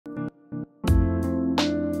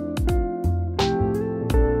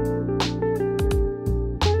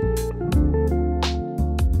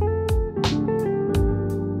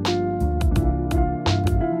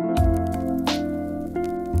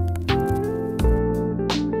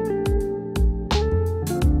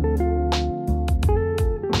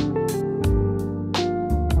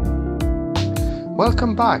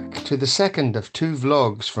Welcome back to the second of two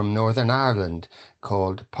vlogs from Northern Ireland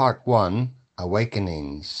called Part 1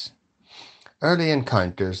 Awakenings. Early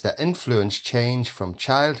encounters that influenced change from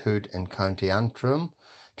childhood in County Antrim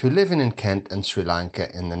to living in Kent and Sri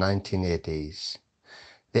Lanka in the 1980s.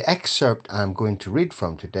 The excerpt I'm going to read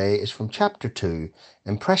from today is from Chapter 2,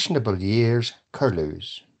 Impressionable Years,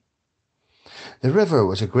 Curlews. The river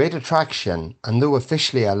was a great attraction, and though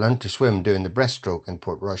officially I learned to swim doing the breaststroke in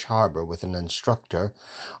Portrush Harbour with an instructor,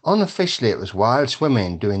 unofficially it was wild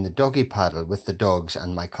swimming doing the doggy paddle with the dogs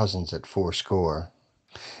and my cousins at fourscore.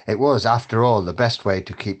 It was, after all, the best way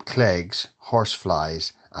to keep clegs,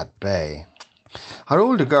 horseflies, at bay. Our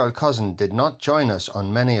older girl cousin did not join us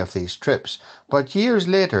on many of these trips, but years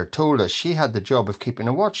later told us she had the job of keeping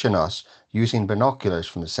a watch on us using binoculars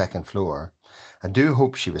from the second floor. I do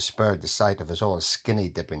hope she was spared the sight of us all skinny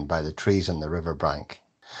dipping by the trees on the river bank.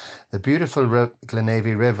 The beautiful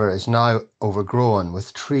Glenavy River is now overgrown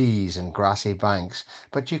with trees and grassy banks,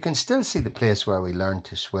 but you can still see the place where we learned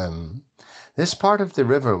to swim. This part of the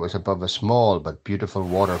river was above a small but beautiful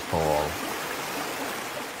waterfall.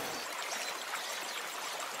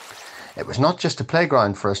 It was not just a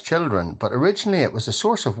playground for us children, but originally it was a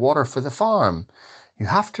source of water for the farm. You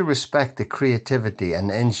have to respect the creativity and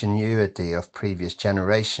ingenuity of previous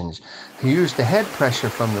generations who used the head pressure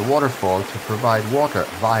from the waterfall to provide water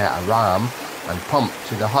via a ram and pump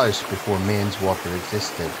to the house before mains water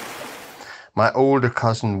existed. My older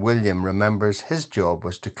cousin William remembers his job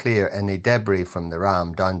was to clear any debris from the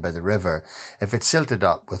ram down by the river if it silted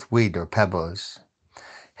up with weed or pebbles.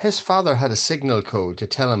 His father had a signal code to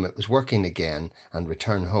tell him it was working again and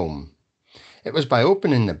return home. It was by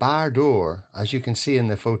opening the bar door, as you can see in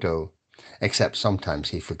the photo, except sometimes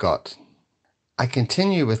he forgot. I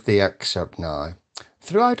continue with the excerpt now.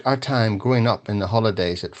 Throughout our time growing up in the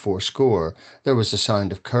holidays at fourscore, there was the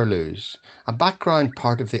sound of curlews, a background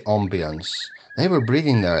part of the ambience. They were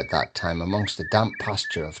breeding there at that time amongst the damp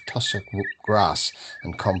pasture of tussock grass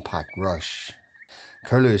and compact rush.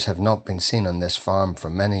 Curlews have not been seen on this farm for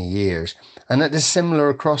many years, and it is similar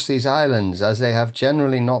across these islands as they have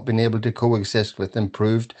generally not been able to coexist with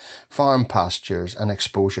improved farm pastures and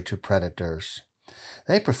exposure to predators.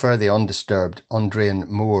 They prefer the undisturbed, undrained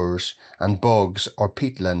moors and bogs or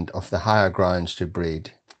peatland of the higher grounds to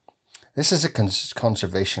breed. This is a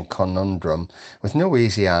conservation conundrum with no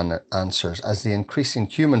easy answers as the increasing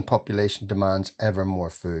human population demands ever more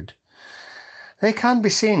food. They can be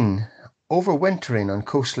seen overwintering on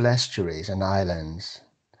coastal estuaries and islands.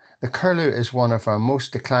 The curlew is one of our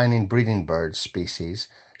most declining breeding bird species,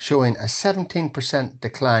 showing a 17%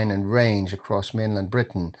 decline in range across mainland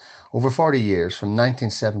Britain over 40 years from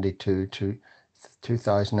 1972 to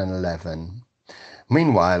 2011.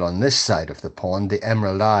 Meanwhile, on this side of the pond, the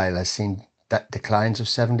Emerald Isle has seen declines of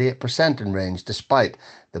 78% in range despite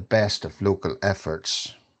the best of local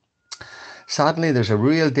efforts. Sadly, there's a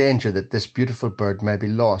real danger that this beautiful bird may be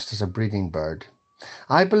lost as a breeding bird.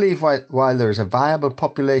 I believe while there is a viable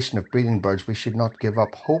population of breeding birds, we should not give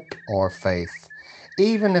up hope or faith.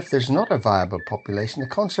 Even if there's not a viable population, the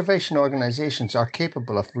conservation organisations are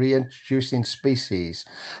capable of reintroducing species,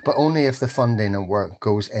 but only if the funding and work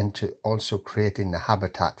goes into also creating the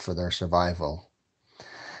habitat for their survival.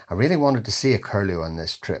 I really wanted to see a curlew on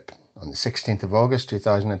this trip on the 16th of August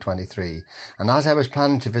 2023, and as I was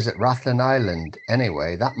planning to visit Rathlin Island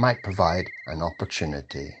anyway, that might provide an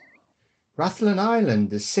opportunity. Rathlin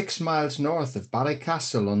Island is 6 miles north of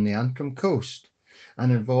Ballycastle on the Antrim coast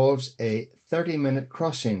and involves a 30-minute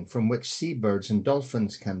crossing from which seabirds and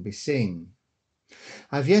dolphins can be seen.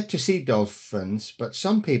 I've yet to see dolphins, but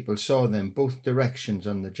some people saw them both directions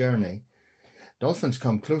on the journey. Dolphins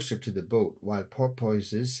come closer to the boat while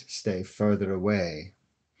porpoises stay further away.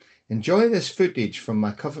 Enjoy this footage from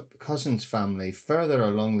my cousin's family further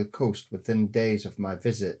along the coast within days of my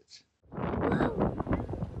visit.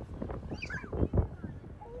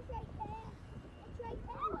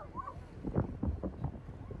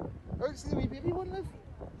 Oh, see the wee baby one, Liv?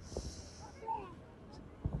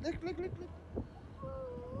 Look.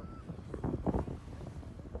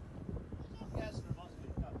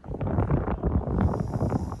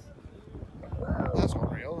 That's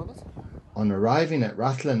unreal, isn't it? On arriving at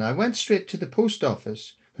Rathlin, I went straight to the post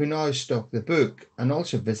office, who now stock the book, and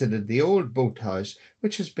also visited the old boathouse,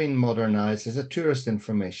 which has been modernised as a tourist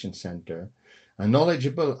information centre. A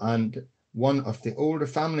knowledgeable and one of the older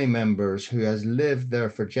family members who has lived there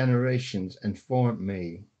for generations informed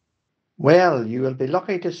me. Well, you will be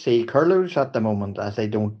lucky to see curlews at the moment as they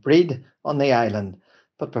don't breed on the island,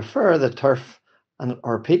 but prefer the turf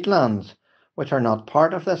or peatlands, which are not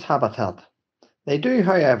part of this habitat. They do,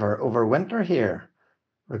 however, overwinter here.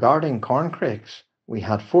 Regarding corncrakes, We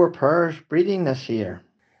had 4 pairs breeding this year.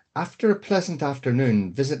 After a pleasant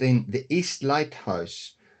afternoon visiting the East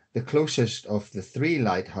Lighthouse, the closest of the 3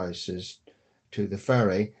 lighthouses to the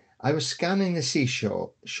ferry, I was scanning the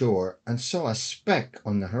seashore and saw a speck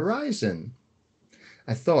on the horizon.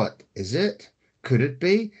 I thought, is it? Could it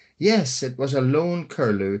be? Yes, it was a lone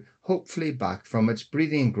curlew, hopefully back from its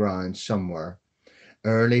breeding ground somewhere,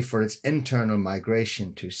 early for its internal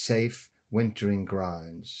migration to safe wintering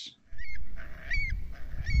grounds.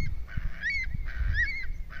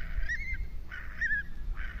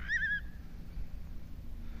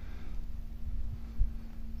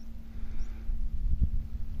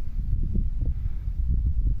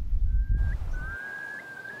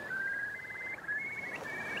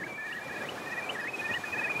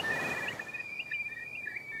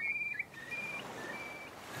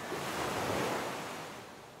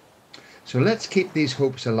 So let's keep these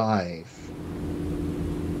hopes alive.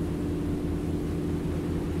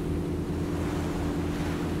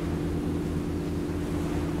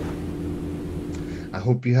 I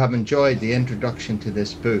hope you have enjoyed the introduction to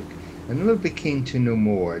this book and will be keen to know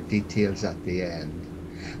more details at the end.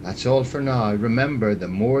 That's all for now. Remember, the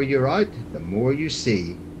more you're out, the more you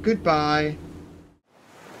see. Goodbye.